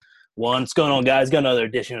What's going on, guys? Got another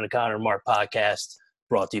edition of the Connor and Mark podcast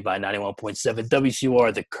brought to you by 91.7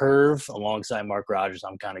 WCUR The Curve. Alongside Mark Rogers,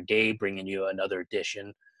 I'm Connor Gabe, bringing you another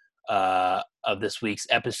edition of this week's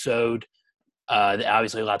episode.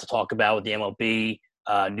 Obviously, a lot to talk about with the MLB.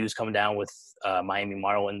 News coming down with Miami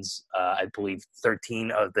Marlins. I believe 13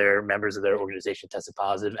 of their members of their organization tested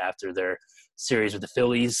positive after their series with the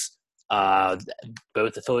Phillies.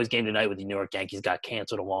 Both the Phillies game tonight with the New York Yankees got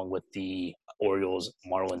canceled along with the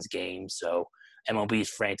Orioles-Marlins game. So MLB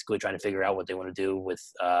is frantically trying to figure out what they want to do with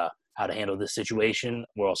how to handle this situation.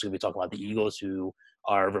 We're also going to be talking about the Eagles, who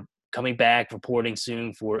are coming back, reporting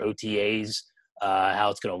soon for OTAs,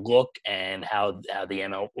 how it's going to look, and how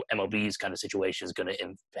the MLB's kind of situation is going to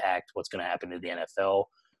impact what's going to happen to the NFL.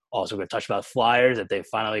 Also, we're going to touch about Flyers, that they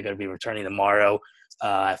finally going to be returning tomorrow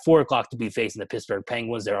at 4 o'clock to be facing the Pittsburgh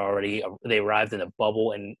Penguins. They arrived in a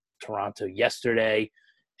bubble in Toronto yesterday,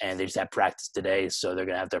 and they just had practice today. So they're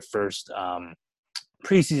going to have their first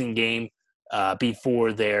preseason game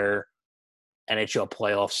before their NHL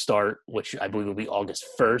playoffs start, which I believe will be August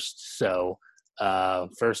 1st. So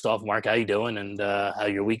first off, Mark, how you doing, and how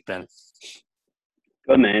your week been?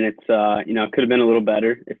 Good, man. It's it could have been a little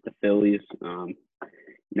better if the Phillies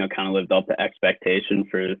kind of lived up to expectation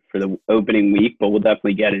for the opening week, but we'll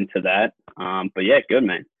definitely get into that. But yeah, good,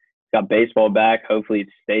 man. Got baseball back. Hopefully it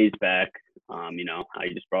stays back. How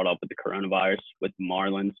you just brought up with the coronavirus with the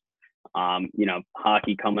Marlins.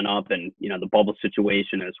 Hockey coming up, and the bubble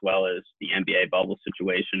situation, as well as the NBA bubble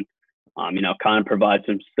situation. Kind of provide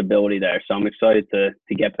some stability there. So I'm excited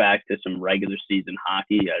to get back to some regular season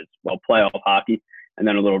hockey, as well, playoff hockey, and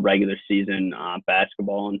then a little regular season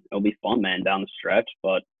basketball. And it'll be fun, man, down the stretch.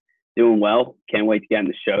 But doing well. Can't wait to get in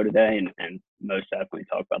the show today, and most definitely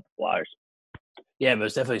talk about the Flyers. Yeah,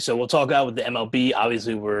 most definitely. So we'll talk about with the MLB.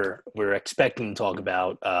 Obviously, we're expecting to talk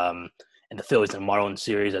about in the Phillies and Marlins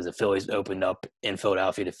series, as the Phillies opened up in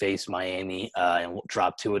Philadelphia to face Miami and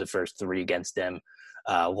dropped 2 of the first 3 against them.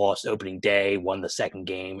 Lost opening day, won the second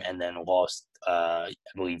game, and then lost, I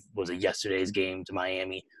believe, was it yesterday's game to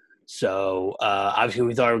Miami. So obviously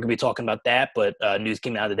we thought we were going to be talking about that, but news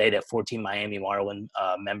came out today that 14 Miami Marlin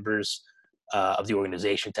members of the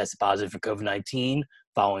organization tested positive for COVID-19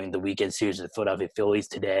 following the weekend series of the Philadelphia Phillies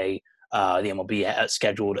today. The MLB has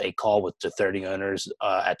scheduled a call with the 30 owners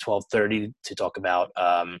at 12:30 to talk about,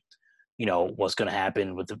 what's going to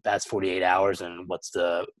happen with the past 48 hours and what's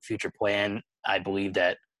the future plan. I believe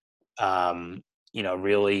that,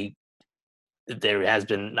 really there has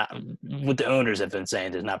been, not what the owners have been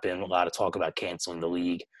saying, there's not been a lot of talk about canceling the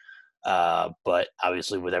league. But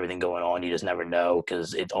obviously with everything going on, you just never know,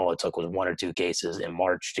 because it took was 1 or 2 cases in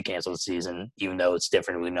March to cancel the season. Even though it's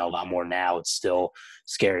different, we know a lot more now. It's still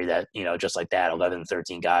scary that, just like that, 11,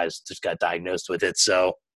 13 guys just got diagnosed with it.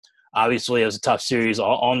 So obviously it was a tough series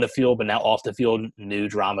on the field, but now off the field, new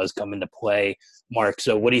dramas come into play. Mark,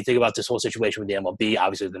 so what do you think about this whole situation with the MLB?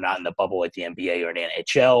 Obviously they're not in the bubble like the NBA or the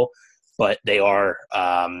NHL, but they are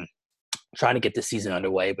trying to get the season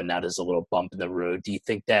underway, but now there's a little bump in the road. Do you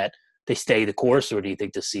think that they stay the course, or do you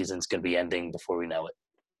think the season's going to be ending before we know it?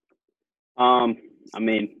 I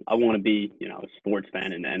want to be, a sports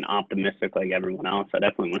fan and optimistic like everyone else. I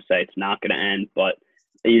definitely want to say it's not going to end, but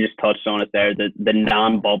you just touched on it there. The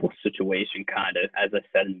non-bubble situation kind of, as I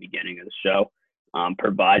said in the beginning of the show,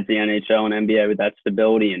 provides the NHL and NBA with that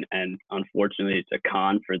stability. And unfortunately, it's a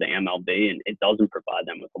con for the MLB, and it doesn't provide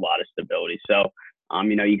them with a lot of stability. So,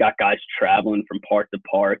 you got guys traveling from park to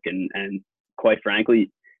park, and quite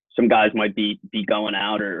frankly, some guys might be going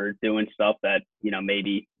out or doing stuff that,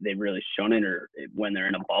 maybe they really shouldn't, or when they're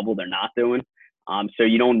in a bubble, they're not doing. So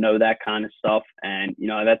you don't know that kind of stuff. And,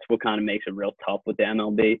 that's what kind of makes it real tough with the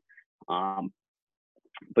MLB.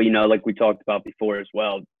 But, like we talked about before as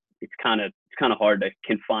well, it's kind of hard to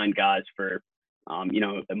confine guys for,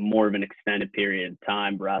 a more of an extended period of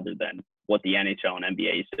time, rather than what the NHL and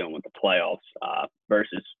NBA is doing with the playoffs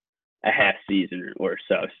versus a half season or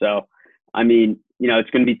so. So, it's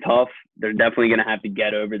going to be tough. They're definitely going to have to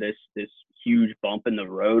get over this huge bump in the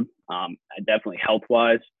road, definitely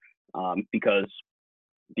health-wise, because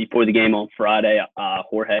before the game on Friday,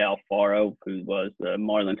 Jorge Alfaro, who was the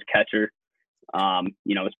Marlins catcher,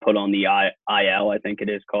 was put on the IL, I think it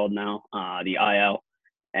is called now, the IL.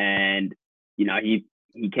 And,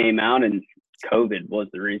 he came out, and COVID was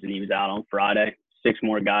the reason he was out on Friday. 6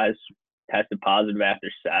 more guys tested positive after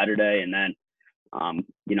Saturday, and then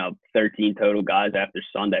 13 total guys after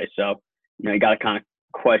Sunday. So, you got to kind of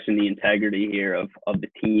question the integrity here of the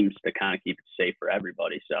teams to kind of keep it safe for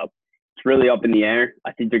everybody. So it's really up in the air.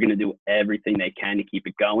 I think they're going to do everything they can to keep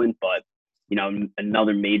it going, but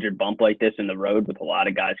another major bump like this in the road with a lot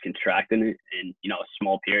of guys contracting it in, a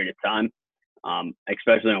small period of time,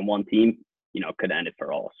 especially on one team, could end it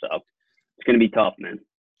for all. So it's going to be tough, man.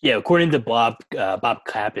 Yeah, according to Bob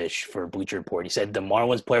Kapish for Bleacher Report, he said the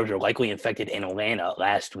Marlins players were likely infected in Atlanta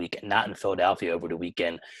last week, not in Philadelphia over the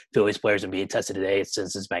weekend. Phillies players are being tested today at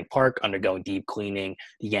Citizens Bank Park, undergoing deep cleaning.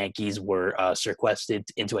 The Yankees were sequestered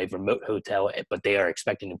into a remote hotel, but they are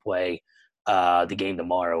expecting to play the game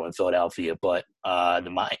tomorrow in Philadelphia. But I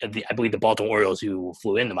believe the Baltimore Orioles, who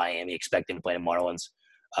flew into Miami expecting to play the Marlins,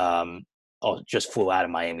 just flew out of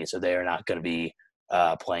Miami, so they are not going to be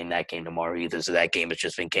playing that game tomorrow either. So that game has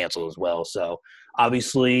just been canceled as well. So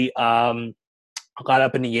obviously a lot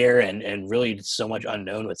up in the air and really so much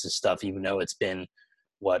unknown with this stuff, even though it's been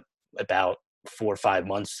about 4 or 5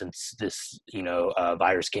 months since this,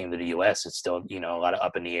 virus came to the U.S. It's still, a lot of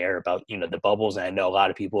up in the air about, the bubbles. And I know a lot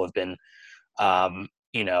of people have been,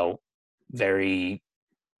 very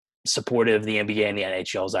supportive of the NBA and the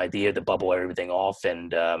NHL's idea to bubble everything off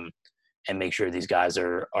and make sure these guys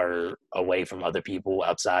are away from other people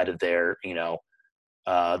outside of their,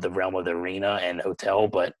 the realm of the arena and hotel.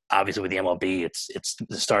 But obviously with the MLB, it's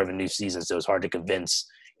the start of a new season, so it's hard to convince,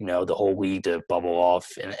 the whole league to bubble off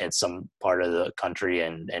in some part of the country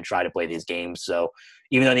and try to play these games. So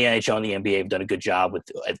even though the NHL and the NBA have done a good job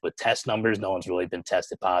with test numbers, no one's really been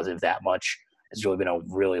tested positive that much. It's really been a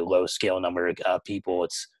really low scale number of people.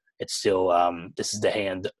 It's still this is the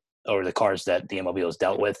hand or the cards that the MLB has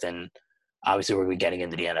dealt with, and obviously we're getting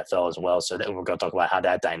into the NFL as well, so that we're going to talk about how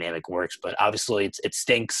that dynamic works. But obviously it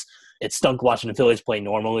stinks. It stunk watching the Phillies play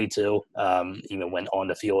normally too, even when on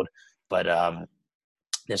the field. But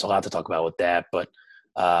there's a lot to talk about with that. But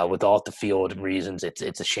with off the field reasons,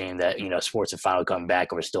 it's a shame that sports have finally come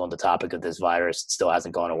back and we're still on the topic of this virus. It still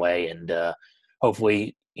hasn't gone away, and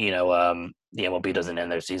hopefully the MLB doesn't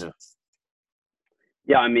end their season.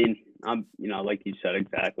 Yeah, I mean, like you said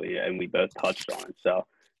exactly, and we both touched on it. So,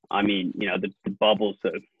 I mean, the bubbles,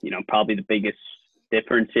 probably the biggest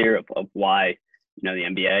difference here of why, the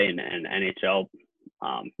NBA and NHL,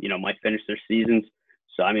 might finish their seasons.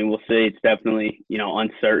 So, I mean, we'll see. It's definitely,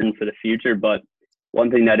 uncertain for the future. But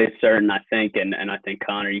one thing that is certain, I think, and I think,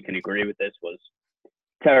 Connor, you can agree with this, was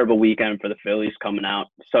terrible weekend for the Phillies coming out.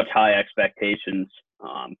 Such high expectations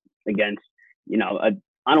against,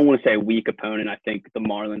 I don't want to say a weak opponent. I think the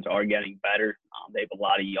Marlins are getting better. They have a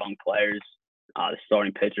lot of young players. The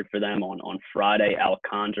starting pitcher for them on Friday,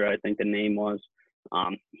 Alcantara, I think the name was.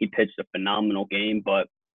 He pitched a phenomenal game. But,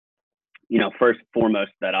 first and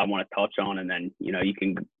foremost that I want to touch on, and then, you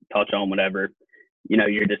can touch on whatever,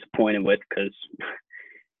 you're disappointed with, because,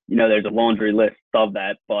 there's a laundry list of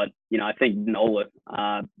that. But, I think Nola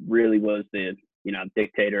really was the,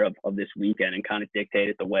 dictator of this weekend and kind of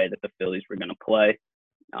dictated the way that the Phillies were going to play.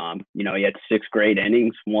 He had 6 great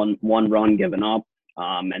innings, one run given up,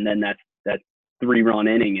 and then that 3-run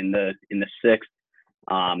inning in the 6th,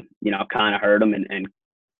 kind of hurt him and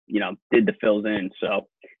did the Phils in. So,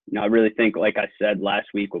 I really think, like I said last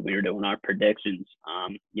week when we were doing our predictions,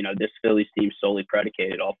 this Phillies team solely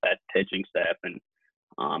predicated off that pitching staff, and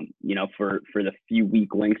for the few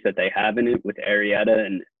weak links that they have in it with Arrieta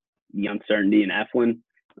and the uncertainty in Eflin,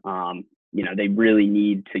 they really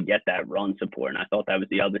need to get that run support. And I thought that was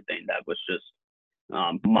the other thing that was just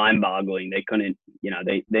mind-boggling. They couldn't,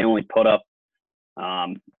 they only put up,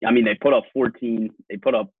 they put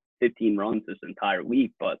up 15 runs this entire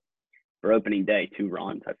week, but for opening day, 2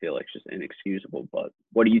 runs, I feel like it's just inexcusable. But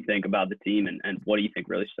what do you think about the team, and what do you think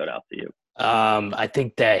really stood out to you? I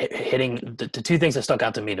think that hitting the 2 things that stuck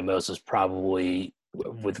out to me the most was probably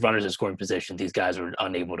with runners in scoring position, these guys were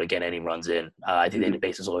unable to get any runs in. I think they had the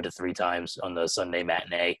bases loaded 3 times on the Sunday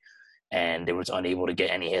matinee, and they were unable to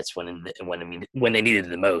get any hits when they needed it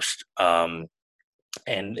the most. And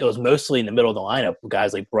it was mostly in the middle of the lineup,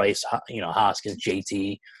 guys like Bryce, Hoskins,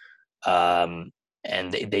 JT,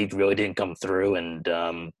 and they really didn't come through. And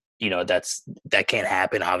that can't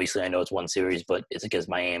happen. Obviously, I know it's one series, but it's against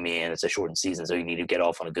Miami and it's a shortened season, so you need to get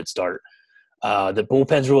off on a good start. The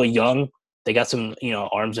bullpen's really young. They got some,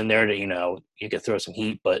 arms in there that, you could throw some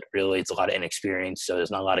heat, but really it's a lot of inexperience. So there's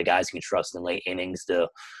not a lot of guys you can trust in late innings to,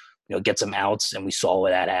 get some outs. And we saw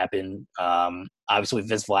that happen. Obviously,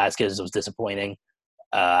 Vince Velasquez was disappointing.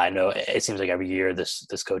 I know it seems like every year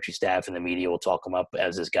this coaching staff and the media will talk him up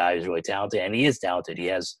as this guy who's really talented, and he is talented. He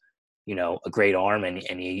has, a great arm, and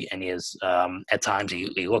he is at times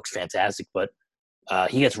he looks fantastic, but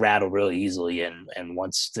he gets rattled really easily, and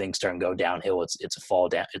once things start to go downhill, it's a fall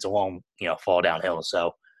down. It's a long, fall downhill.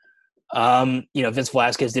 So, Vince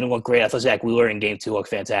Velasquez didn't look great. I thought Zach Wheeler in Game 2 looked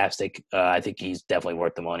fantastic. I think he's definitely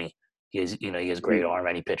worth the money. He has a great arm,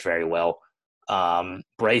 and he pitched very well.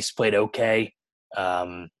 Bryce played okay.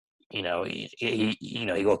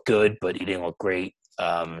 He looked good, but he didn't look great.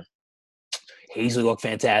 Hazley looked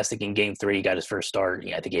fantastic in Game 3. He got his first start.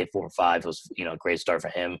 Yeah, I think he had 4 or 5. It was a great start for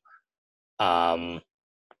him.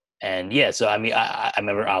 And yeah, so I mean, I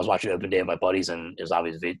remember I was watching Open Day with my buddies, and it was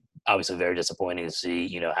obviously very disappointing to see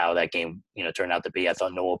how that game turned out to be. I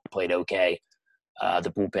thought Noah played okay.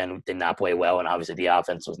 The bullpen did not play well, and obviously the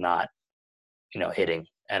offense was not hitting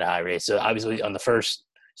at a high rate. So obviously on the first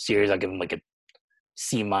series, I'll give him like a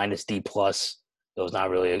C minus D plus. It was not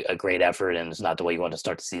really a great effort, and it's not the way you want to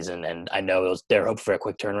start the season. And I know they're hoping for a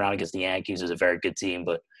quick turnaround against the Yankees. It's a very good team,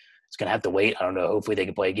 but it's going to have to wait. I don't know. Hopefully they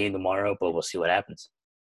can play a game tomorrow, but we'll see what happens.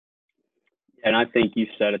 And I think you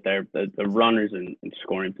said it there. The runners in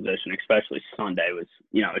scoring position, especially Sunday, was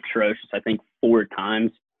atrocious. I think 4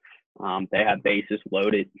 times they had bases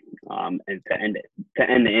loaded, and to end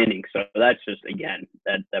the inning. So that's just, again,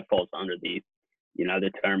 that falls under the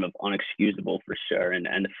term of unexcusable for sure. And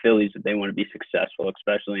the Phillies, if they want to be successful,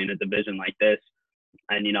 especially in a division like this,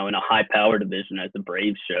 and in a high power division as the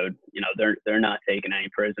Braves showed, they're not taking any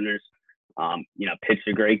prisoners. Pitched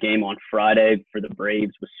a great game on Friday for the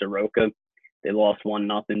Braves with Soroka. They lost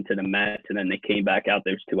 1-0 to the Mets, and then they came back out.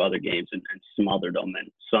 There's 2 other games and smothered them.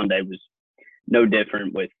 And Sunday was no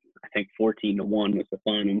different with, I think, 14-1 was the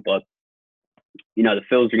final. But the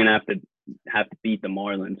Phils are going to have to beat the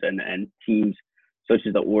Marlins and teams such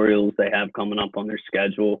as the Orioles they have coming up on their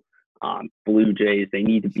schedule. Blue Jays, they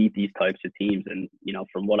need to beat these types of teams. And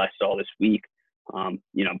from what I saw this week,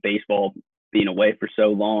 baseball being away for so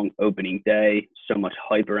long, opening day, so much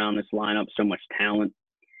hype around this lineup, so much talent.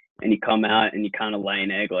 And you come out and you kind of lay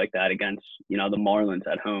an egg like that against, the Marlins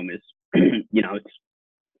at home is,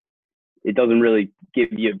 it doesn't really give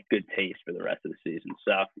you a good taste for the rest of the season.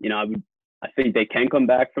 So, I think they can come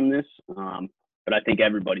back from this, but I think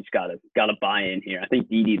everybody's got to buy in here. I think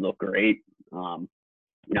Didi looked great. I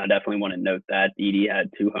definitely want to note that Didi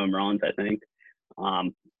had 2 home runs, I think.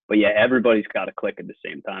 But yeah, everybody's got to click at the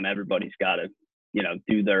same time. Everybody's got to,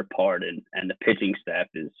 do their part, and the pitching staff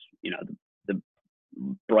is, the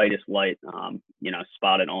brightest light,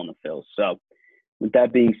 spotted on the Phils. So with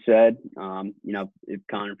that being said, if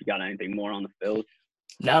Connor, if you got anything more on the Phils.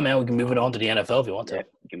 No, man, we can move it on to the NFL if you want to. Yeah,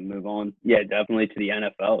 we can move on. Yeah, definitely to the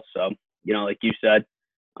NFL. So, like you said,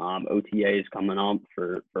 OTA is coming up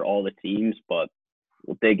for all the teams, but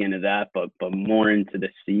we'll dig into that, but more into the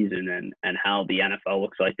season and how the NFL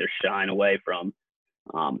looks like they're shying away from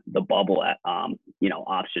the bubble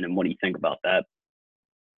option. And what do you think about that?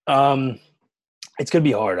 It's going to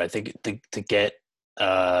be hard, I think, to get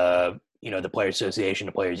the Players Association,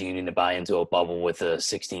 the Players Union to buy into a bubble with a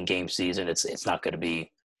 16-game season. It's not going to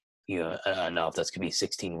be enough. That's going to be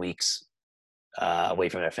 16 weeks away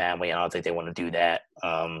from their family. I don't think they want to do that.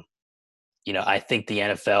 I think the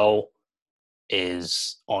NFL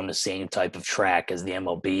is on the same type of track as the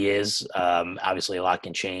MLB is. Obviously, a lot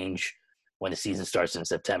can change when the season starts in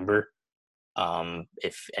September.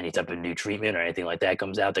 If any type of new treatment or anything like that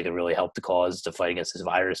comes out that could really help the cause to fight against this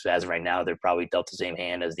virus. But as of right now, they're probably dealt the same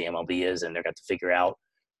hand as the MLB is, and they're going to figure out,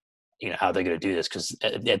 how they're going to do this. Because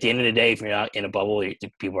at the end of the day, if you're not in a bubble,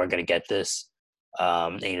 people are going to get this.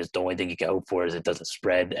 And the only thing you can hope for is it doesn't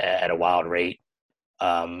spread at a wild rate,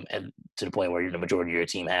 and to the point where the majority of your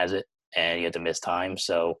team has it, and you have to miss time.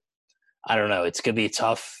 So I don't know. It's going to be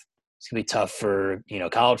tough. It's going to be tough for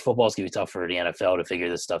college football. It's going to be tough for the NFL to figure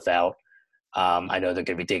this stuff out. I know they're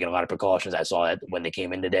going to be taking a lot of precautions. I saw that when they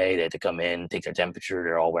came in today. They had to come in, take their temperature.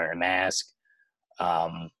 They're all wearing a mask.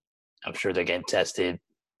 I'm sure they're getting tested,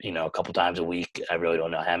 a couple times a week. I really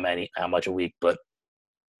don't know how much a week, but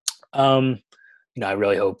I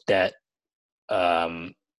really hope that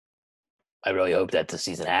the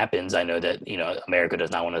season happens. I know that America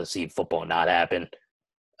does not want to see football not happen,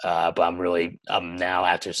 but I'm now,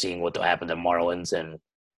 after seeing what happened to Marlins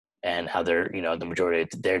and how they're, the majority of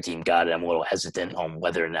their team got it, I'm a little hesitant on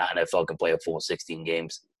whether or not NFL can play a full 16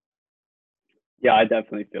 games. Yeah, I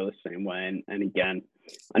definitely feel the same way. And again,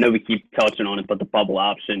 I know we keep touching on it, but the bubble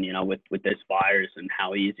option, with this virus and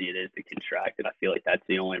how easy it is to contract it, I feel like that's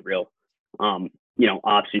the only real,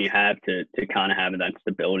 option you have to kind of have that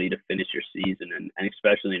stability to finish your season. And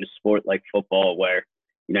especially in a sport like football where,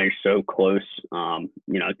 you're so close,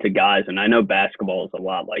 to guys. And I know basketball is a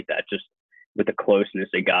lot like that, just with the closeness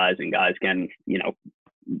of guys and guys getting,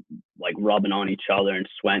 like rubbing on each other and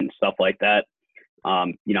sweat and stuff like that.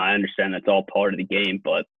 I understand that's all part of the game,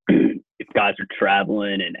 but if guys are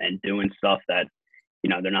traveling and doing stuff that,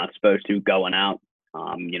 they're not supposed to, going out,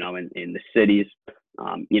 in the cities,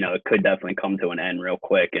 it could definitely come to an end real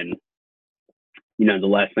quick. And, the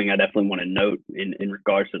last thing I definitely want to note in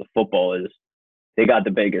regards to the football is, they got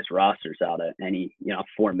the biggest rosters out of any,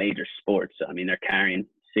 four major sports. I mean, they're carrying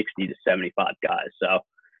 60 to 75 guys. So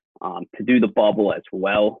to do the bubble as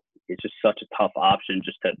well is just such a tough option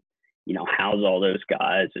just to, house all those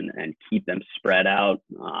guys and keep them spread out,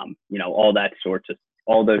 all those sorts of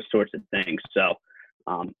things. So,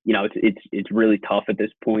 it's really tough at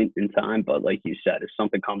this point in time. But like you said, if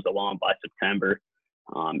something comes along by September,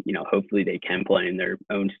 hopefully they can play in their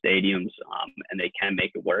own stadiums and they can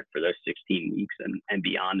make it work for those 16 weeks and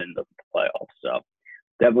beyond in the playoffs. So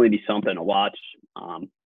definitely be something to watch.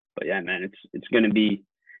 But yeah, man, it's going to be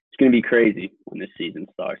crazy when this season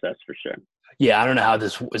starts. That's for sure. Yeah, I don't know how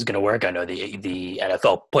this is going to work. I know the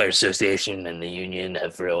NFL Players Association and the union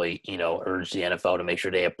have really, urged the NFL to make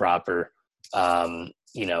sure they have proper,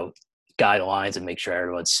 guidelines and make sure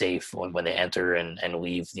everyone's safe when they enter and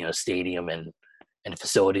leave, stadium and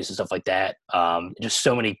facilities and stuff like that. Just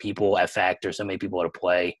so many people at factor, so many people at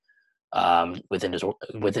play within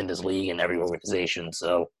this league and every organization.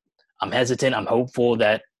 So I'm hesitant. I'm hopeful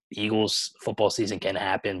that the Eagles football season can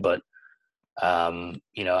happen, but I'm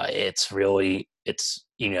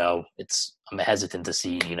hesitant to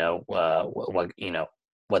see,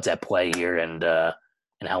 what's at play here and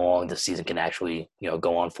how long the season can actually,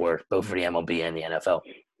 go on for both for the MLB and the NFL.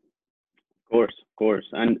 Of course.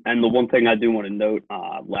 And the one thing I do want to note,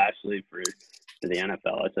 lastly for the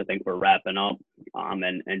NFL, is I think we're wrapping up.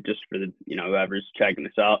 And just for the, whoever's checking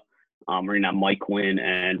this out, we're going to have Mike Quin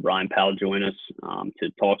and Ryan Powell join us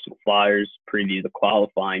to talk some Flyers, preview the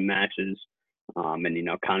qualifying matches, and,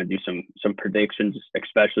 kind of do some predictions,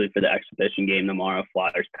 especially for the exhibition game tomorrow,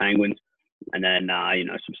 Flyers Penguins, and then,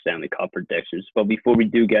 some Stanley Cup predictions. But before we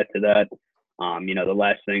do get to that, the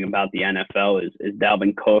last thing about the NFL is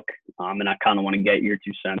Dalvin Cook, and I kind of want to get your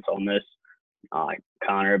 2 cents on this,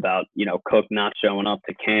 Connor, about, Cook not showing up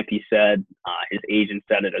to camp. He said, his agent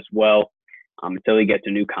said it as well, until he gets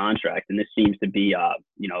a new contract. And this seems to be, a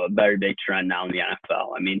very big trend now in the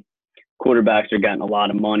NFL. I mean, quarterbacks are getting a lot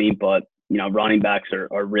of money, but, running backs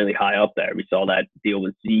are really high up there. We saw that deal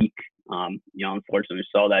with Zeke. Unfortunately, we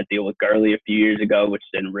saw that deal with Gurley a few years ago, which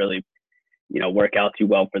didn't really, work out too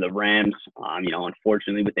well for the Rams,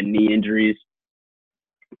 unfortunately with the knee injuries.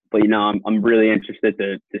 But, I'm really interested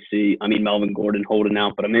to see, Melvin Gordon holding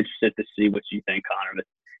out, but I'm interested to see what you think, Connor. But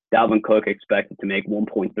Dalvin Cook expected to make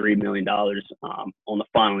 $1.3 million on the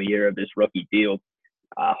final year of his rookie deal,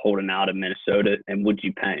 holding out in Minnesota. And would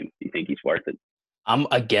you pay him? Do you think he's worth it? I'm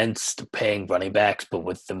against paying running backs, but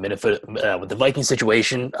with the Viking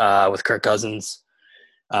situation, with Kirk Cousins,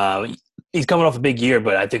 he's coming off a big year,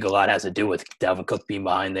 but I think a lot has to do with Dalvin Cook being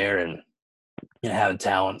behind there and having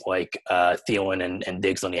talent like Thielen and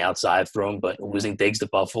Diggs on the outside for him. But losing Diggs to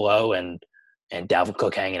Buffalo and Dalvin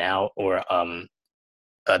Cook hanging out, or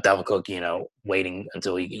Dalvin Cook, waiting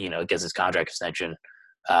until he, gets his contract extension,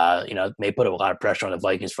 may put a lot of pressure on the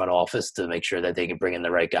Vikings front office to make sure that they can bring in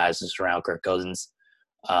the right guys to surround Kirk Cousins.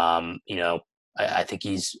 I think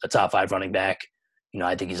he's a top 5 running back.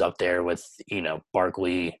 I think he's up there with,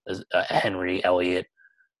 Barkley, Henry, Elliott,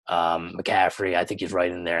 McCaffrey. I think he's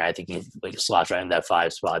right in there. I think he's like slots right in that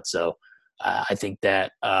 5 spot. So I think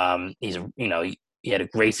that he's, he had a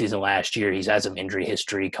great season last year. He's had some injury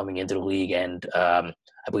history coming into the league, and I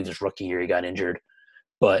believe his rookie year he got injured.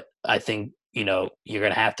 But I think, you're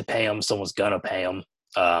going to have to pay him. Someone's going to pay him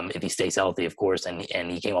if he stays healthy, of course.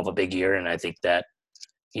 And he came off a big year, and I think that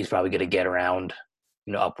he's probably going to get around,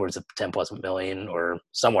 upwards of 10+ million or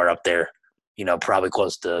somewhere up there, probably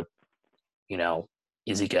close to,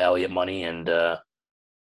 Ezekiel Elliott money and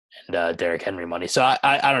Derrick Henry money. So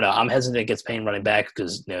I don't know. I'm hesitant against paying running back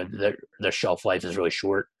because their shelf life is really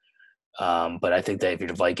short. But I think that if you're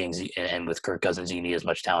the Vikings and with Kirk Cousins, you need as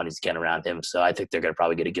much talent as you can around him. So I think they're going to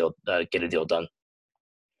probably get a deal done.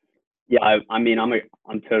 Yeah, I'm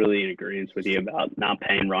totally in agreement with you about not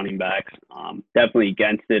paying running backs. Definitely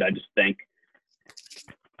against it. I just think,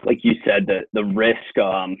 like you said, the risk,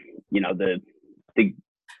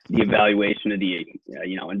 the evaluation of the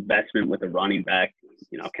investment with a running back,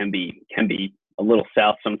 can be a little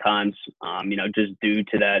south sometimes. Just due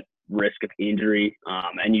to that risk of injury.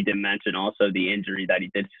 And you did mention also the injury that he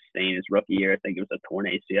did sustain his rookie year. I think it was a torn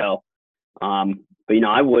ACL. But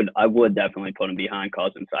I would definitely put him behind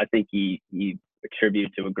Cousins. I think he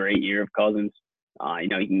attributed to a great year of Cousins. He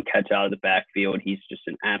can catch out of the backfield. He's just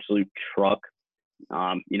an absolute truck.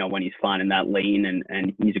 When he's finding that lane,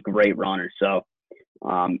 and he's a great runner. So,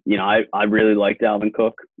 I really like Dalvin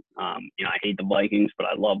Cook. I hate the Vikings, but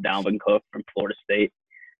I love Dalvin Cook from Florida State.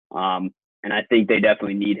 And I think they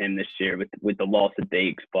definitely need him this year with the loss of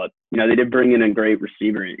Diggs. But, they did bring in a great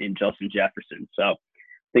receiver in Justin Jefferson. So I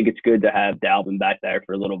think it's good to have Dalvin back there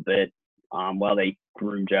for a little bit. while they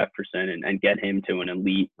groom Jefferson and get him to an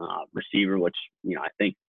elite receiver, which, I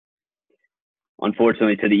think,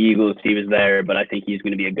 unfortunately to the Eagles, he was there, but I think he's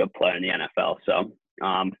going to be a good player in the NFL. So,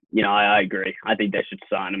 I agree. I think they should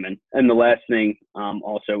sign him. And the last thing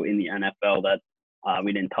also in the NFL that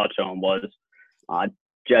we didn't touch on was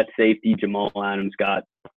Jet safety Jamal Adams got,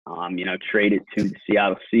 traded to the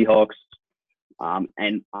Seattle Seahawks.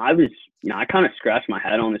 And I was, I kind of scratched my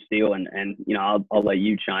head on this deal, and I'll let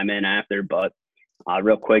you chime in after. But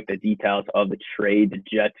real quick, the details of the trade: the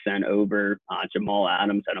Jets sent over Jamal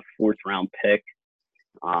Adams and a fourth-round pick,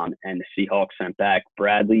 and the Seahawks sent back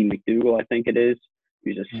Bradley McDougall, I think it is.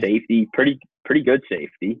 He's a safety, pretty good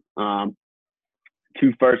safety.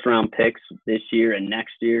 2 first-round picks this year and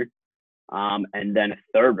next year, and then a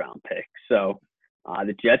third-round pick. So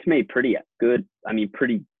the Jets made pretty good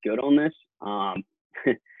on this.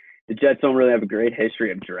 The Jets don't really have a great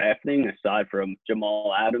history of drafting aside from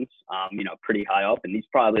Jamal Adams, pretty high up, and these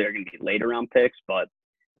probably are going to be later round picks, but,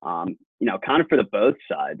 kind of for the both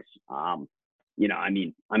sides,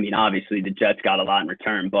 obviously the Jets got a lot in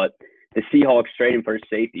return, but the Seahawks trading for a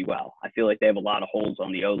safety, well, I feel like they have a lot of holes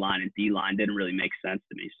on the O-line and D-line. Didn't really make sense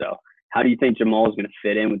to me. So how do you think Jamal is going to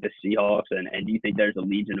fit in with the Seahawks, and do you think there's a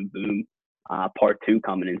Legion of Boom part 2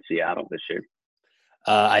 coming in Seattle this year?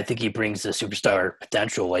 I think he brings the superstar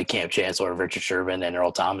potential like Cam Chancellor, Richard Sherman, and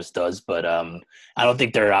Earl Thomas does, but I don't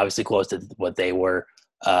think they're obviously close to what they were.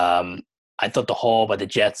 I thought the haul by the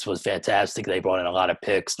Jets was fantastic. They brought in a lot of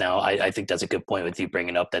picks. Now, I think that's a good point with you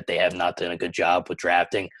bringing up that they have not done a good job with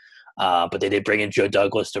drafting, but they did bring in Joe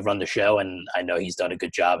Douglas to run the show, and I know he's done a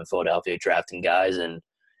good job in Philadelphia drafting guys, and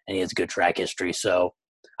he has a good track history. So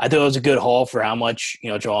I thought it was a good haul for how much,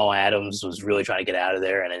 Jamal Adams was really trying to get out of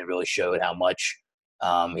there, and it really showed how much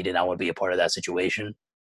he did not want to be a part of that situation.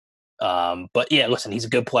 But, yeah, listen, he's a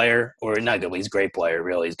good player. Or not good, but he's a great player,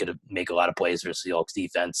 really. He's going to make a lot of plays for the Seahawks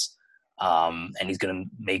defense. And he's going to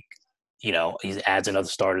make – he adds another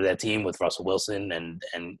starter to that team with Russell Wilson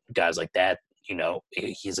and guys like that.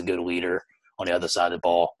 He's a good leader on the other side of the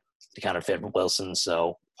ball to kind of fit Wilson.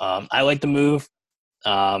 So I like the move.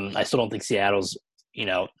 I still don't think Seattle's,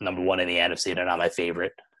 number one in the NFC. They're not my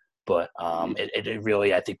favorite. But it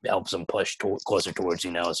really, I think, helps them push closer towards,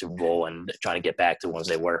 a Super Bowl and trying to get back to once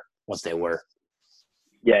they were.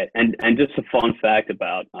 Yeah, and just a fun fact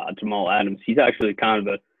about Jamal Adams, he's actually kind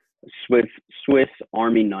of a Swiss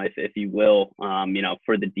Army knife, if you will,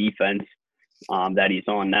 for the defense that he's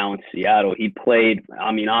on now in Seattle. He played,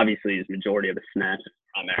 obviously his majority of the snaps, his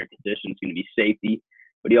primary position is going to be safety,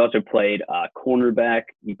 but he also played cornerback.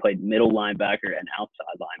 He played middle linebacker and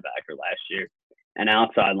outside linebacker last year. An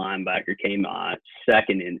outside linebacker came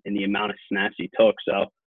second in the amount of snaps he took. So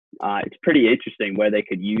it's pretty interesting where they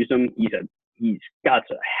could use him. He's got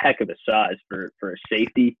a heck of a size for a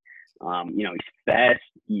safety. He's fast.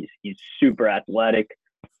 He's super athletic.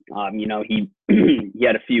 He he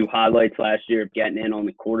had a few highlights last year of getting in on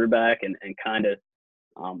the quarterback and kind of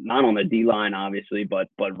not on the D line obviously, but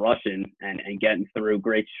rushing and getting through.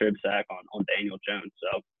 Great strip sack on Daniel Jones.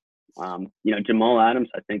 So. Jamal Adams,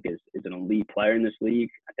 I think, is an elite player in this league.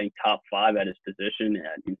 I think top 5 at his position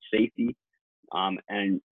in safety.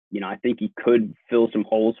 I think he could fill some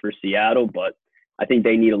holes for Seattle, but I think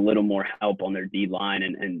they need a little more help on their D line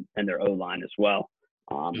and their O line as well.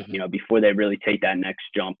 Before they really take that next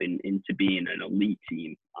jump into being an elite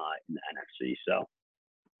team in the NFC. So,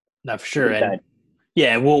 not for sure.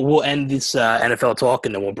 Yeah, we'll end this NFL talk,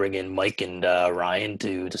 and then we'll bring in Mike and Ryan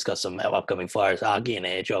to discuss some upcoming Flyers hockey and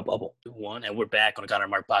AHL bubble. And we're back on the Connor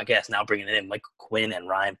Mark podcast now, bringing in Mike Quin and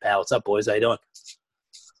Ryan Powell. What's up, boys? How you doing?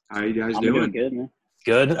 How you guys I'm doing? Good, man.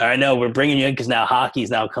 Good. All right, no, we're bringing you in because now hockey's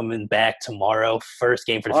now coming back tomorrow. First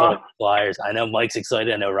game for the Philadelphia Flyers. I know Mike's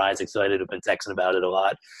excited. I know Ryan's excited. We've been texting about it a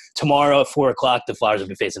lot. Tomorrow at 4 o'clock, the Flyers will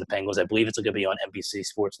be facing the Penguins. I believe it's going to be on NBC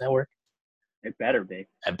Sports Network. It better be.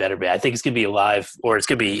 I think it's going to be live, or it's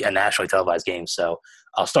going to be a nationally televised game. So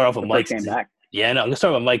I'll start off with Mike. Yeah, no, I'm going to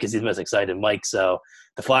start with Mike because he's the most excited. Mike, so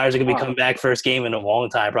the Flyers are going to be coming back first game in a long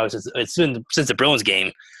time, probably since the Bruins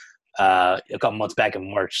game a couple months back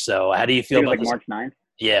in March. So how do you feel about this? March 9th?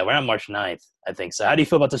 Yeah, we're on March 9th, I think. So how do you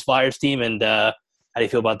feel about this Flyers team, and how do you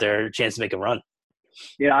feel about their chance to make a run?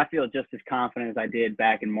 Yeah, I feel just as confident as I did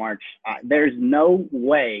back in March. There's no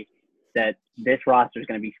way that this roster is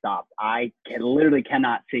going to be stopped. I literally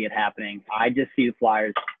cannot see it happening. I just see the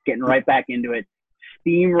Flyers getting right back into it,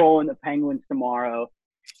 steamrolling the Penguins tomorrow,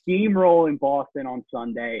 steamrolling Boston on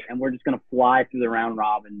Sunday, and we're just going to fly through the round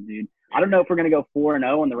robin, dude. I don't know if we're going to go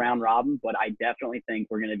 4-0 in the round robin, but I definitely think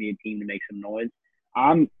we're going to be a team to make some noise.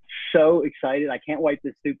 I'm so excited. I can't wipe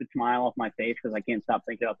this stupid smile off my face because I can't stop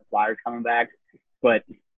thinking about the Flyers coming back. But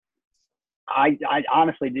I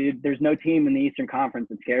honestly, dude, there's no team in the Eastern Conference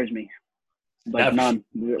that scares me. Like none.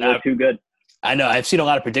 We're too good. I know. I've seen a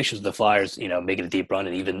lot of predictions of the Flyers, making a deep run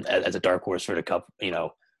and even as a dark horse for the Cup,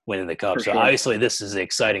 winning the Cup. For So sure. obviously this is an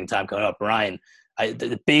exciting time coming up. Ryan,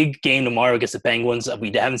 the big game tomorrow against the Penguins,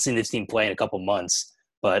 we haven't seen this team play in a couple months,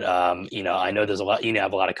 but, I know there's a lot –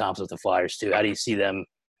 have a lot of confidence with the Flyers too. How do you see them,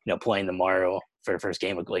 playing tomorrow for the first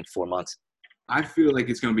game of like 4 months? I feel like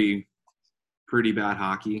it's going to be pretty bad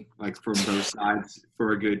hockey, like from both sides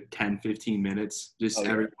for a good 10, 15 minutes. Just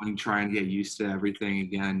everyone trying to get used to everything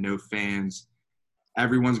again. No fans.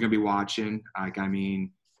 Everyone's going to be watching.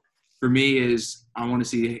 For me is I want to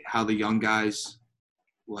see how the young guys,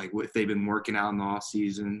 like what they've been working out in the off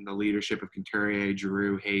season, the leadership of Couturier,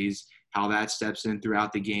 Giroux, Hayes, how that steps in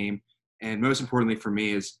throughout the game. And most importantly for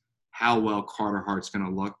me is how well Carter Hart's going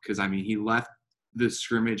to look. Because, he left the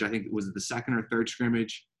scrimmage, I think it was the second or third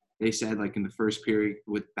scrimmage, they said, like in the first period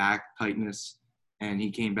with back tightness, and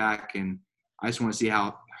he came back. And I just want to see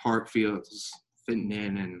how Hart feels fitting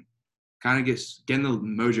in and kind of getting the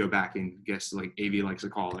mojo back in, I guess, like AV likes to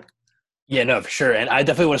call it. Yeah, no, for sure. And I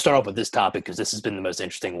definitely want to start off with this topic because this has been the most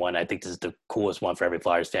interesting one. I think this is the coolest one for every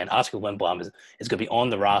Flyers fan. Oscar Lindblom is going to be on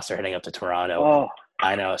the roster heading up to Toronto. Oh,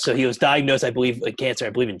 I know. So he was diagnosed, I believe, with cancer,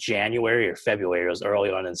 in January or February. It was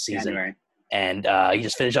early on in the season. January. And he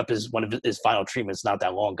just finished up one of his final treatments not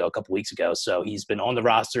that long ago, a couple weeks ago. So he's been on the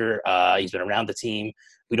roster. He's been around the team.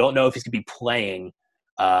 We don't know if he's going to be playing,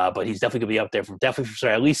 but he's definitely going to be up there for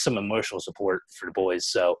at least some emotional support for the boys.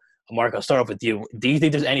 So, Mark, I'll start off with you. Do you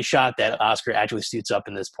think there's any shot that Oscar actually suits up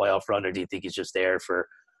in this playoff run, or do you think he's just there to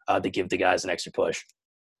give the guys an extra push?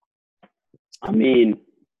 I don't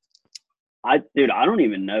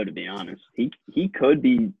even know, to be honest. He could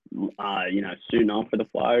be, suiting up for the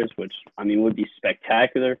Flyers, which, would be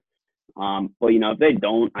spectacular. But, if they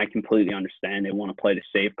don't, I completely understand. They want to play the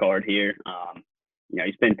safe card here.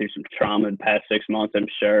 He's been through some trauma the past 6 months, I'm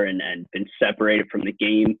sure, and been separated from the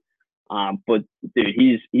game. But, dude,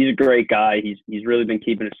 he's a great guy. He's really been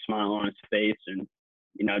keeping a smile on his face. And,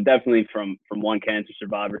 definitely from one cancer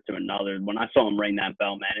survivor to another, when I saw him ring that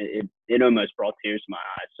bell, man, it almost brought tears to my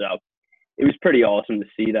eyes. So, it was pretty awesome to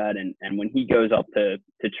see that. And when he goes up to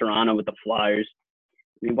Toronto with the Flyers,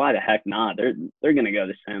 why the heck not? They're going to go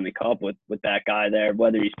to the Stanley Cup with that guy there,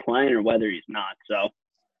 whether he's playing or whether he's not. So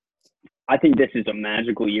I think this is a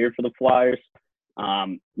magical year for the Flyers.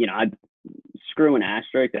 I'd screw an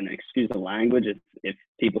asterisk and excuse the language if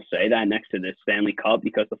people say that next to the Stanley Cup,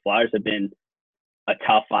 because the Flyers have been a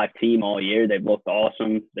top 5 team all year. They've looked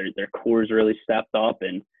awesome. Their core's really stepped up,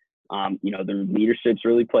 and their leadership's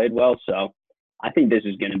really played well. So I think this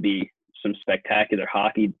is going to be some spectacular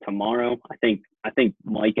hockey tomorrow. I think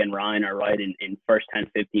Mike and Ryan are right in first 10,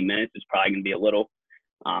 15 minutes. It's probably going to be a little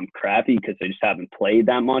crappy because they just haven't played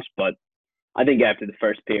that much. But I think after the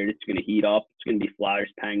first period, it's going to heat up. It's going to be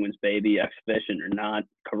Flyers, Penguins, baby, exhibition or not,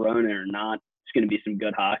 Corona or not. It's going to be some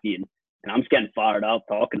good hockey. And I'm just getting fired up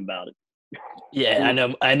talking about it. Yeah,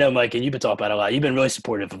 I know, Mike, and you've been talking about it a lot. You've been really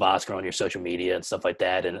supportive of Oscar on your social media and stuff like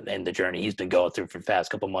that, and the journey he's been going through for the past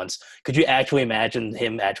couple of months. Could you actually imagine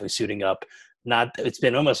him actually suiting up? It's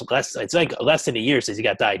been almost less than a year since he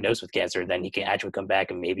got diagnosed with cancer, and then he can actually come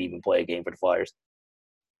back and maybe even play a game for the Flyers.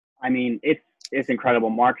 It's incredible.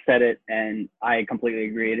 Mark said it, and I completely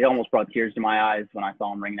agree. It almost brought tears to my eyes when I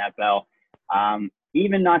saw him ring that bell.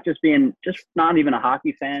 Even not even a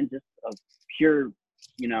hockey fan, just a pure,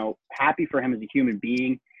 happy for him as a human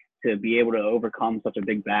being to be able to overcome such a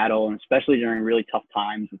big battle, and especially during really tough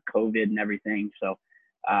times with COVID and everything. So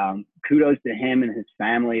kudos to him and his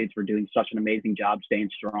family for doing such an amazing job staying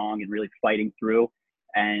strong and really fighting through.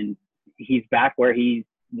 And he's back where he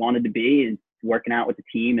wanted to be and working out with the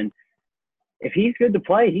team. And if he's good to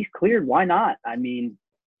play, he's cleared. Why not?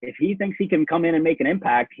 If he thinks he can come in and make an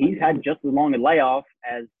impact, he's had just as long a layoff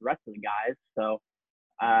as the rest of the guys. So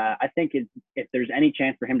I think if there's any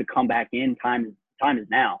chance for him to come back in, time is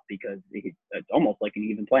now, because it's almost like an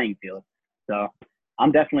even playing field. So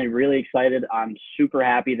I'm definitely really excited. I'm super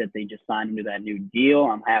happy that they just signed him to that new deal.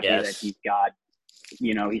 I'm happy that he's got,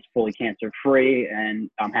 he's fully cancer free, and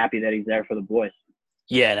I'm happy that he's there for the boys.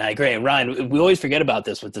 Yeah, and I agree. And Ryan, we always forget about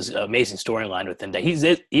this with this amazing storyline with him, that he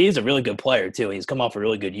is a really good player too. He's come off a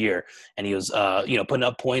really good year, and he was putting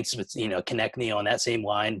up points with Konechny on that same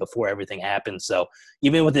line before everything happened. So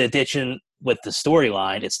even with the addition with the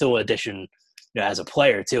storyline, it's still an addition as a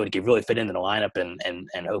player too, and he could really fit into the lineup and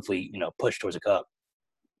hopefully push towards a cup.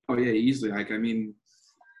 Oh yeah, easily.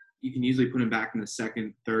 You can easily put him back in the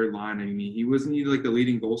second, third line. He wasn't even like the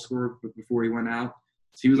leading goal scorer before he went out.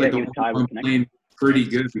 So he was the only one playing pretty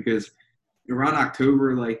good, because around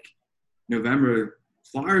October, November,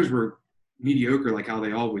 Flyers were mediocre like how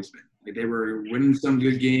they always been. Like they were winning some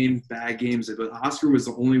good games, bad games, but Oscar was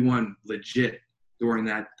the only one legit during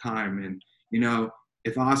that time. And,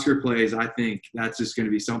 if Oscar plays, I think that's just going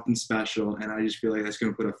to be something special. And I just feel like that's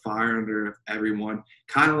going to put a fire under everyone.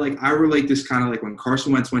 Kind of like, I relate this kind of like when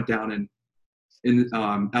Carson Wentz went down in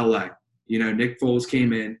LA. Nick Foles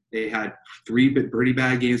came in. They had 3 pretty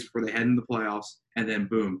bad games before they head into the playoffs. And then,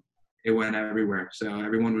 boom, it went everywhere. So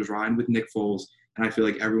everyone was riding with Nick Foles. And I feel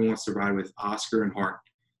like everyone wants to ride with Oscar and Hart.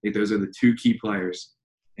 I think those are the 2 key players.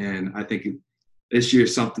 And I think this year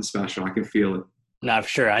is something special. I can feel it. Not for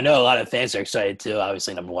sure. I know a lot of fans are excited too.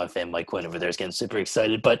 Obviously, number 1 fan Mike Quin over there is getting super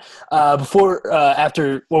excited. But we'll talk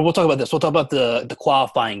about this. We'll talk about the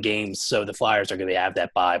qualifying games. So the Flyers are going to have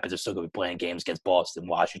that bye, but they're still going to be playing games against Boston,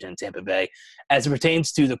 Washington, Tampa Bay. As it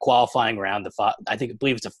pertains to the qualifying round, I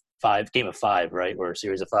believe it's a game of 5, right, or a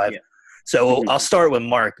series of 5. Yeah. So I'll start with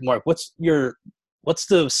Mark. Mark, what's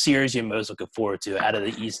the series you're most looking forward to out of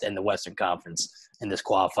the East and the Western Conference in this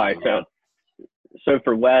qualifying round? So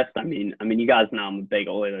for West, I mean, you guys know I'm a big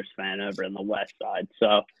Oilers fan over on the West side.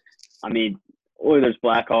 So, Oilers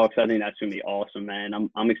Blackhawks, I think that's gonna be awesome, man.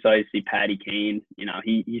 I'm excited to see Patty Kane.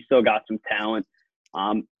 He still got some talent.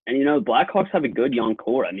 And Blackhawks have a good young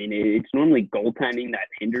core. It's normally goaltending that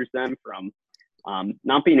hinders them from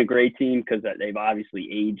not being a great team because they've obviously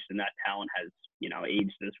aged and that talent has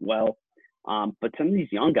aged as well. But some of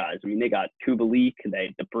these young guys, they got Kubalik,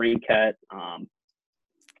 they DeBrincat.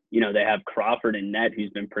 They have Crawford and net, who's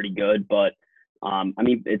been pretty good. But,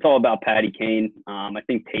 it's all about Patty Kane. I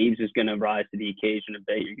think Taves is going to rise to the occasion a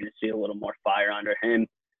bit. You're going to see a little more fire under him.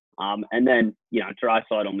 And then,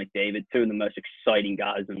 Draisaitl and McDavid, 2 of the most exciting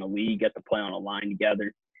guys in the league, get to play on a line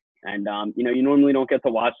together. And, you normally don't get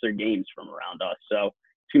to watch their games from around us. So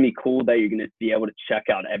it's going to be cool that you're going to be able to check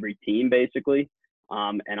out every team, basically.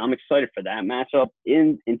 And I'm excited for that matchup.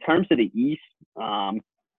 In terms of the East,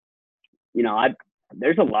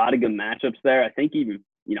 there's a lot of good matchups there. I think even,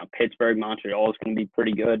 Pittsburgh, Montreal is going to be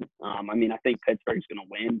pretty good. I think Pittsburgh's going to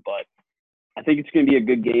win, but I think it's going to be a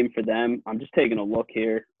good game for them. I'm just taking a look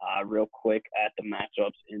here real quick at the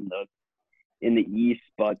matchups in the East.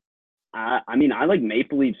 But, I like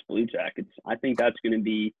Maple Leafs Blue Jackets. I think that's going to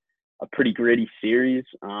be a pretty gritty series.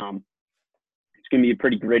 It's going to be a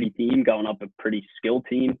pretty gritty team going up a pretty skilled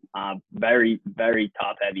team. Very, very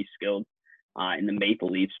top-heavy skilled in the Maple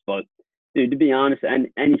Leafs. But, dude, to be honest,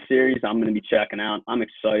 any series I'm going to be checking out. I'm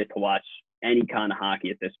excited to watch any kind of hockey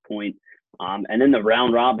at this point. And then the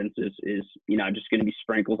round robins is just going to be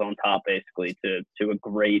sprinkles on top, basically, to a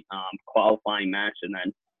great qualifying match, and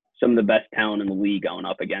then some of the best talent in the league going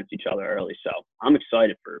up against each other early. So I'm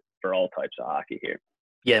excited for all types of hockey here.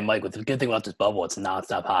 Yeah, Mike, the good thing about this bubble, it's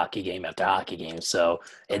nonstop hockey game after hockey game, so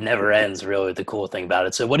it never ends, really, the cool thing about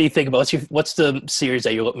it. So what do you think about what's the series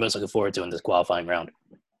that you're most looking forward to in this qualifying round?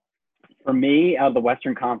 For me, out of the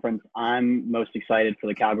Western Conference, I'm most excited for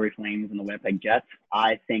the Calgary Flames and the Winnipeg Jets.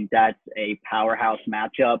 I think that's a powerhouse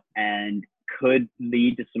matchup and could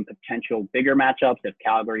lead to some potential bigger matchups. If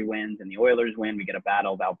Calgary wins and the Oilers win, we get a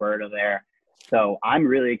battle of Alberta there. So I'm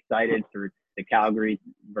really excited for the Calgary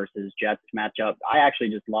versus Jets matchup. I actually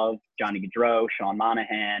just love Johnny Gaudreau, Sean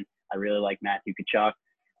Monahan. I really like Matthew Tkachuk.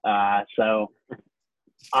 So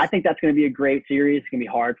I think that's going to be a great series. It's going to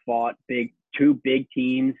be hard fought, two big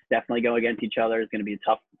teams definitely go against each other. It's going to be a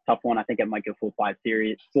tough one. I think it might go full 5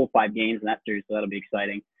 games in that series, so that'll be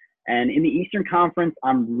exciting. And in the Eastern Conference,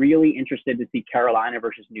 I'm really interested to see Carolina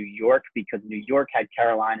versus New York, because New York had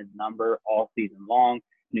Carolina's number all season long.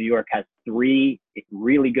 New York has 3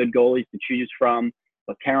 really good goalies to choose from,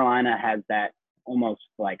 but Carolina has that almost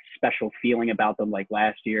like special feeling about them, like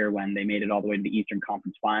last year when they made it all the way to the Eastern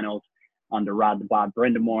Conference Finals under Rod the Bod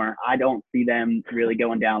Brindamore. I don't see them really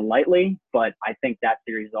going down lightly, but I think that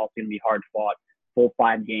series is also going to be hard fought, full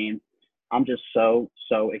 5 games. I'm just so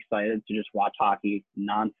excited to just watch hockey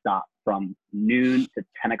nonstop from noon to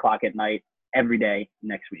 10 o'clock at night every day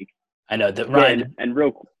next week. I know that, Ryan. Yeah, and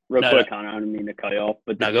real quick, Connor, I don't mean to cut you off,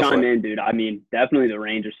 but to chime in, dude, definitely the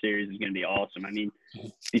Rangers series is going to be awesome.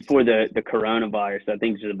 Before the coronavirus, I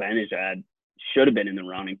think Zibanejad should have been in the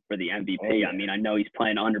running for the MVP. Oh, yeah. I know he's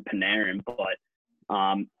playing under Panarin, but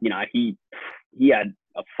he had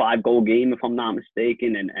a 5-goal game, if I'm not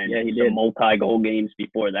mistaken, and yeah, he some did multi-goal games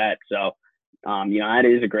before that. So, that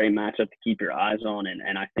is a great matchup to keep your eyes on,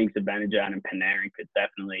 and I think Zibanejad and Panarin could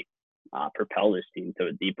definitely propel this team to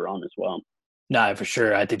a deep run as well. No, for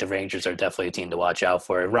sure. I think the Rangers are definitely a team to watch out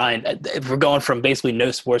for. Ryan, if we're going from basically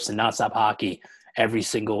no sports to nonstop hockey every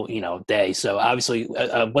single day, so obviously,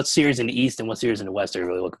 what series in the East and what series in the West are you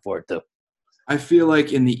really looking forward to? I feel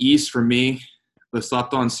like in the East, for me, the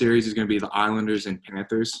slept-on series is going to be the Islanders and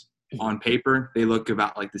Panthers. on paper, they look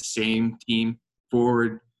about like the same team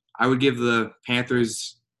forward. I would give the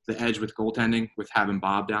Panthers the edge with goaltending with having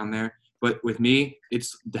Bob down there. But with me,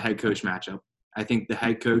 it's the head coach matchup. I think the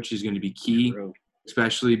head coach is going to be key,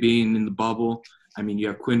 especially being in the bubble. I mean, you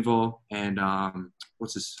have Quinville and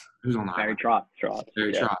who's on the Barry island? Trotz.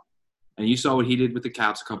 Barry Trotz. And you saw what he did with the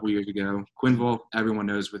Caps a couple years ago. Quinville, everyone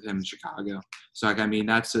knows with him in Chicago. So, like, I mean,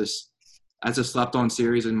 that's a slept-on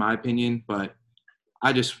series in my opinion. But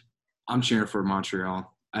I'm cheering for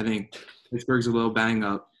Montreal. I think Pittsburgh's a little banged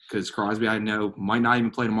up because Crosby, I know, might not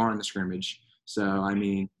even play tomorrow in the scrimmage. So, I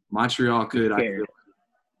mean, Montreal could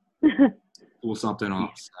pull something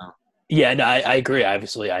off. So. Yeah, no, I agree.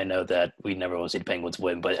 Obviously, I know that we never want to see the Penguins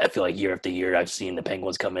win, but I feel like year after year I've seen the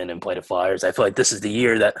Penguins come in and play the Flyers. I feel like this is the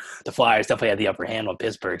year that the Flyers definitely had the upper hand on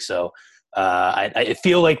Pittsburgh. So I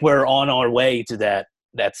feel like we're on our way to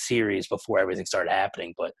that series before everything started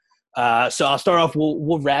happening. But so I'll start off.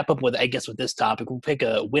 We'll wrap up with this topic. We'll pick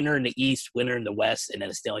a winner in the East, winner in the West, and then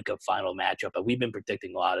a Stanley Cup final matchup. And we've been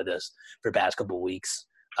predicting a lot of this for the past couple of weeks.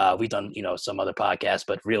 We've done, some other podcasts,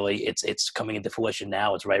 but really it's coming into fruition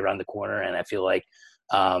now. It's right around the corner, and I feel like,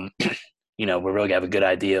 we're really gonna have a good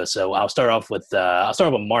idea. So I'll start off with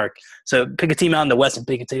Mark. So pick a team out in the West and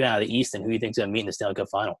pick a team out of the East, and who you think's gonna meet in the Stanley Cup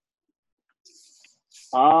final.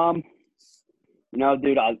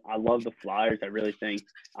 Dude, I love the Flyers. I really think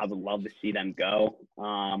I would love to see them go.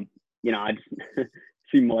 I just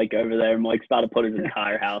see Mike over there. Mike's about to put his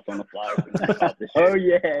entire house on the Flyers. Oh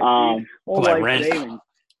yeah. My rent.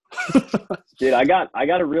 Dude, I got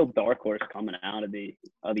a real dark horse coming out of the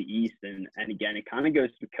East, and again, it kind of goes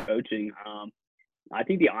to coaching. I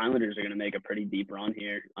think the Islanders are going to make a pretty deep run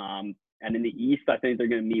here. And in the East, I think they're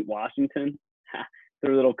going to meet Washington.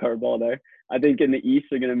 Threw a little curveball there. I think in the East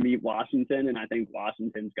they're going to meet Washington, and I think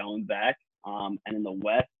Washington's going back. And in the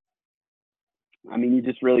West, I mean, you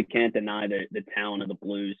just really can't deny the talent of the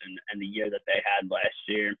Blues and the year that they had last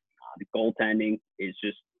year. The goaltending is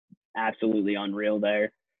just absolutely unreal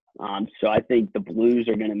there. So I think the Blues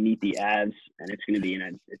are going to meet the Avs, and it's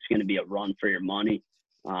going to be a run for your money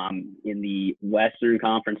in the Western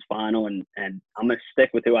Conference Final. And I'm going to stick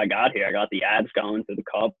with who I got here. I got the Avs going to the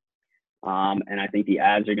Cup, and I think the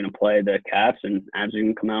Avs are going to play the Caps, and Avs are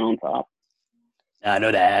going to come out on top. I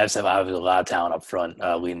know the Avs have obviously a lot of talent up front,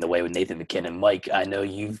 leading the way with Nathan McKinnon. Mike, I know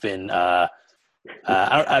you've been.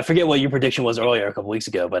 I forget what your prediction was earlier a couple weeks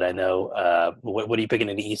ago, but I know what are you picking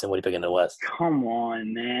in the East and what are you picking in the West? Come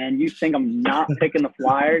on, man. You think I'm not picking the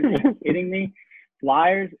Flyers? Are you kidding me?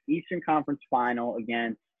 Flyers, Eastern Conference Final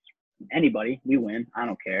against anybody. We win. I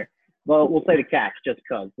don't care. Well, we'll say the Caps just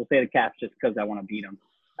because. We'll say the Caps just because I want to beat them.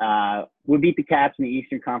 We beat the Caps in the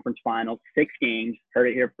Eastern Conference Finals, 6 games. Heard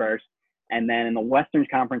it here first. And then in the Western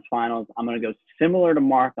Conference Finals, I'm going to go similar to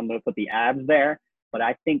Mark. I'm going to put the Avs there. But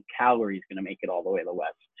I think Calgary is going to make it all the way to the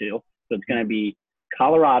West, too. So it's going to be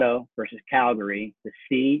Colorado versus Calgary, the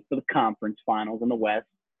C for the conference finals in the West.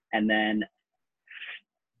 And then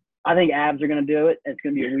I think Avs are going to do it. It's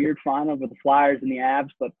going to be a weird final with the Flyers and the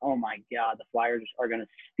Avs. But, oh, my God, the Flyers are going to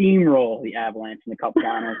steamroll the Avalanche in the Cup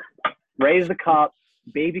finals. Raise the cup.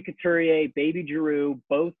 Baby Couturier, Baby Giroux,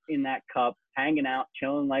 both in that cup, hanging out,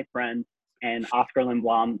 chilling like friends. And Oscar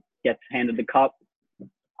Lindblom gets handed the cup.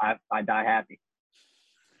 I die happy.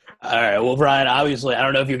 All right. Well, Brian, obviously, I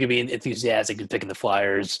don't know if you're going to be enthusiastic in picking the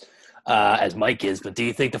Flyers as Mike is, but do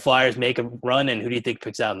you think the Flyers make a run, and who do you think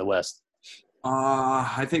picks out in the West?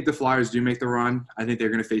 I think the Flyers do make the run. I think they're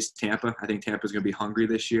going to face Tampa. I think Tampa's going to be hungry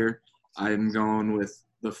this year. I'm going with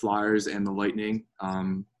the Flyers and the Lightning.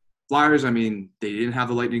 Flyers, I mean, they didn't have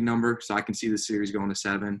the Lightning number, so I can see the series going to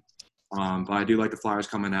 7. But I do like the Flyers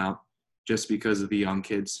coming out just because of the young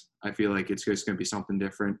kids. I feel like it's just going to be something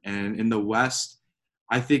different. And in the West,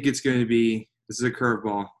 I think it's going to be – this is a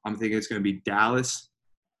curveball. I'm thinking it's going to be Dallas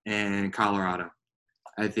and Colorado.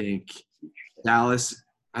 I think Dallas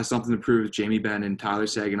has something to prove with Jamie Benn and Tyler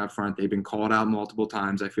Seguin up front. They've been called out multiple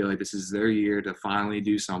times. I feel like this is their year to finally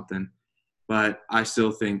do something. But I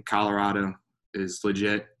still think Colorado is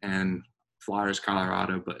legit and Flyers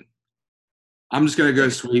Colorado. But I'm just going to go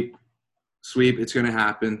sweep. Sweep, it's going to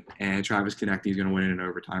happen. And Travis Konecny is going to win it in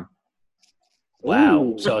overtime. Wow.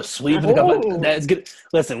 Ooh. So a sweep. That's good.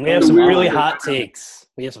 Listen, we have some really hot takes.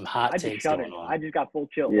 We have some hot takes going on. I just got full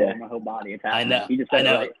chills on my whole body. It's happening. I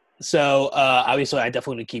know. Right. So obviously, I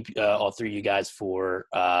definitely want to keep all 3 of you guys for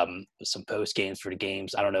some post games for the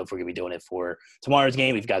games. I don't know if we're gonna be doing it for tomorrow's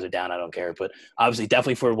game. If you guys are down, I don't care. But obviously,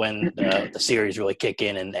 definitely for when the series really kick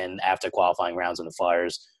in and after qualifying rounds and the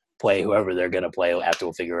Flyers play whoever they're gonna play after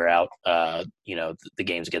we'll figure out. The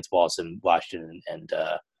games against Boston, Washington, and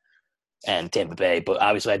and Tampa Bay. But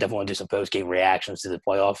obviously, I definitely want to do some post-game reactions to the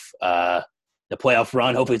playoff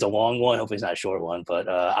run. Hopefully, it's a long one. Hopefully, it's not a short one. But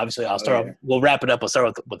obviously, I'll start off. We'll wrap it up. I'll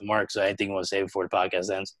start with Mark. So anything you want to say before the podcast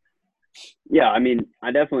ends? Yeah, I mean,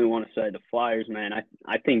 I definitely want to say the Flyers, man.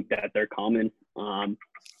 I think that they're coming.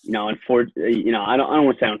 You know, I don't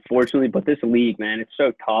want to say unfortunately, but this league, man, it's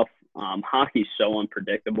so tough. Hockey's so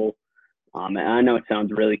unpredictable. And I know it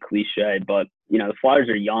sounds really cliche, but you know, the Flyers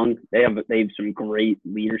are young. They have some great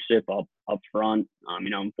leadership up front. You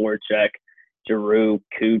know, Voracek, Giroux,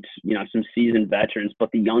 Coots, you know, some seasoned veterans, but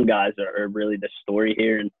the young guys are really the story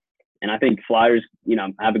here. And I think Flyers, you know,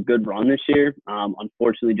 have a good run this year.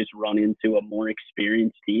 Unfortunately, just run into a more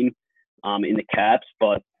experienced team in the Caps.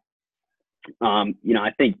 But, you know,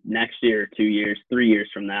 I think next year, 2 years, 3 years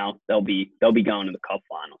from now, they'll be going to the Cup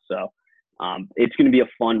final. So it's going to be a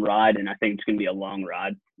fun ride, and I think it's going to be a long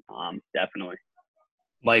ride, definitely.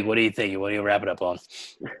 Mike, what do you think? What do you wrap it up on?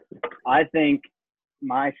 I think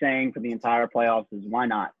my saying for the entire playoffs is why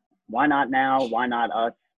not? Why not now? Why not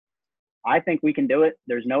us? I think we can do it.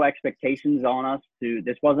 There's no expectations on us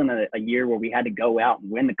this wasn't a year where we had to go out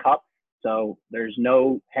and win the cup. So there's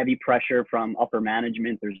no heavy pressure from upper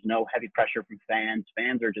management. There's no heavy pressure from fans.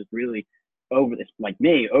 Fans are just really over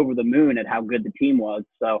the moon at how good the team was.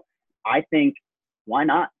 So I think, why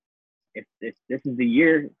not? If this is the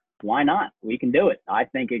year, why not? We can do it. I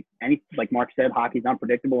think like Mark said, hockey's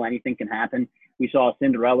unpredictable. Anything can happen. We saw a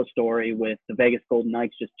Cinderella story with the Vegas Golden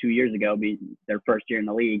Knights just 2 years ago, their first year in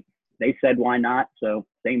the league. They said, why not? So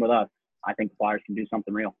same with us. I think the Flyers can do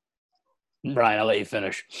something real. Brian, I'll let you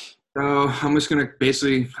finish. So I'm just going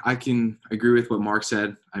to I can agree with what Mark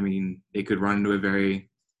said. I mean, they could run into a very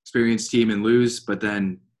experienced team and lose, but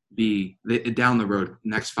then down the road,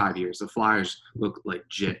 next 5 years, the Flyers look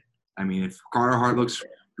legit. I mean, if Carter Hart looks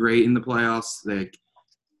great in the playoffs, they're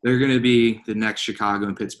going to be the next Chicago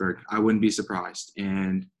and Pittsburgh. I wouldn't be surprised.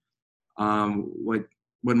 And what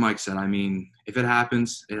Mike said, I mean, if it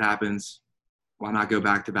happens, it happens. Why not go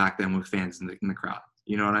back to back then with fans in the crowd?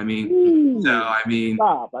 You know what I mean? Ooh, so, I mean.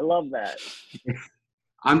 Stop. I love that.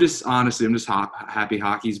 I'm just happy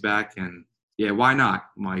hockey's back. And, yeah, why not,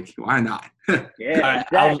 Mike? Why not? Yeah,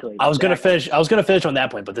 exactly. I was going to finish on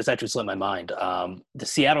that point, but this actually slipped my mind. The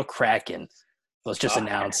Seattle Kraken was just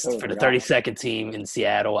announced for the 32nd team in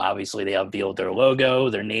Seattle. Obviously, they unveiled their logo,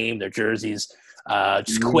 their name, their jerseys.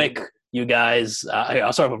 Just quick, you guys.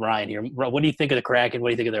 I'll start with Ryan here. What do you think of the Kraken? What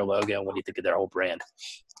do you think of their logo? And what do you think of their whole brand?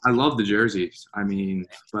 I love the jerseys. I mean,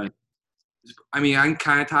 I can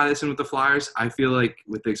kind of tie this in with the Flyers. I feel like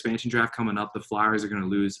with the expansion draft coming up, the Flyers are going to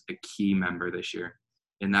lose a key member this year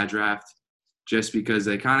in that draft just because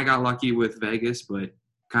they kind of got lucky with Vegas, but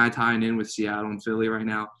kind of tying in with Seattle and Philly right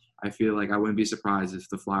now. I feel like I wouldn't be surprised if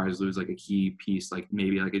the Flyers lose like a key piece, like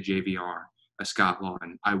maybe like a JVR, a Scott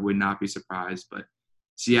Laughton. I would not be surprised, but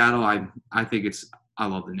Seattle, I think I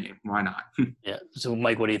love the name. Why not? Yeah. So,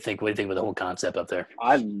 Mike, what do you think? What do you think of the whole concept up there?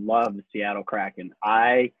 I love the Seattle Kraken.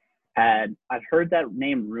 I've heard that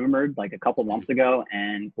name rumored like a couple months ago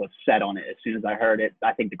and was set on it as soon as I heard it.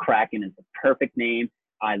 I think the Kraken is the perfect name.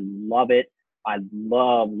 I love it. I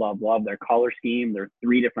love their color scheme. There are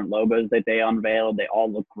 3 different logos that they unveiled. They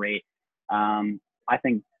all look great. I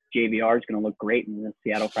think JVR is going to look great in the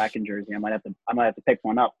Seattle Kraken jersey. I might have to pick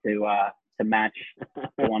one up to match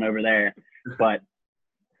the one over there. But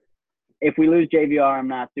if we lose JVR, I'm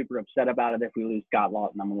not super upset about it. If we lose Scott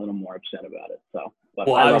Laughton, I'm a little more upset about it. So, but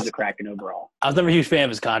I love the Kraken overall. I was never a huge fan of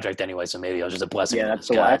his contract anyway, so maybe it was just a blessing. Yeah,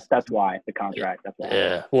 that's why the contract. That's why.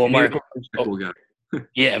 Yeah. Well, Mark.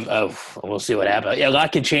 Yeah. We'll see what happens. Yeah, a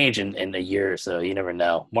lot can change in a year, so you never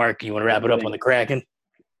know. Mark, you want to wrap it up on the Kraken?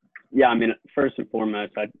 Yeah, I mean, first and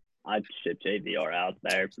foremost, I'd ship JVR out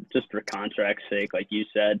there just for contract's sake, like you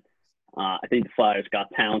said. I think the Flyers got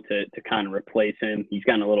talent to kind of replace him. He's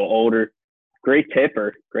gotten a little older. Great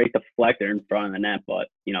tipper, great deflector in front of the net, but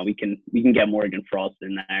you know we can get Morgan Frost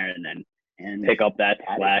in there and pick up that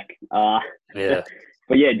slack. Yeah.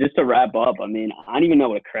 But yeah, just to wrap up, I mean, I didn't even know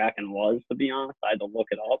what a Kraken was, to be honest. I had to look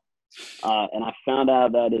it up, and I found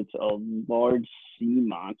out that it's a large sea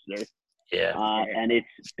monster. Yeah. And it's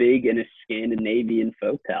big in a Scandinavian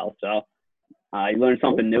folktale. So you learn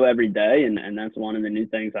something new every day, and that's one of the new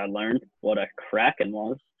things I learned, what a Kraken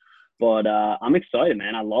was. But I'm excited,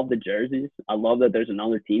 man. I love the jerseys. I love that there's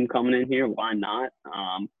another team coming in here. Why not?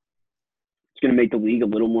 It's going to make the league a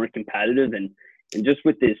little more competitive. And just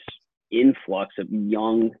with this influx of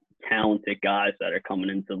young, talented guys that are coming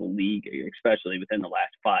into the league, especially within the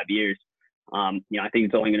last 5 years, I think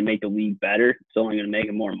it's only going to make the league better. It's only going to make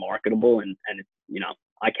it more marketable. And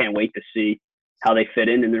I can't wait to see how they fit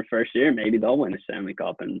in their first year. Maybe they'll win a Stanley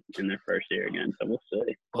Cup in their first year again. So we'll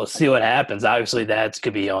see. We'll see what happens. Obviously, that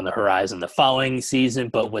could be on the horizon the following season,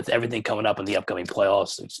 but with everything coming up in the upcoming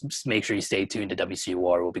playoffs, just make sure you stay tuned to WCUR.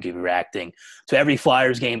 We'll be reacting to every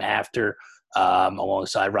Flyers game after,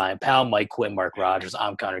 alongside Ryan Powell, Mike Quin, Mark Rogers.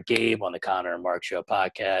 I'm Connor Gabe on the Connor and Mark Show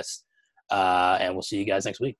podcast, and we'll see you guys next week.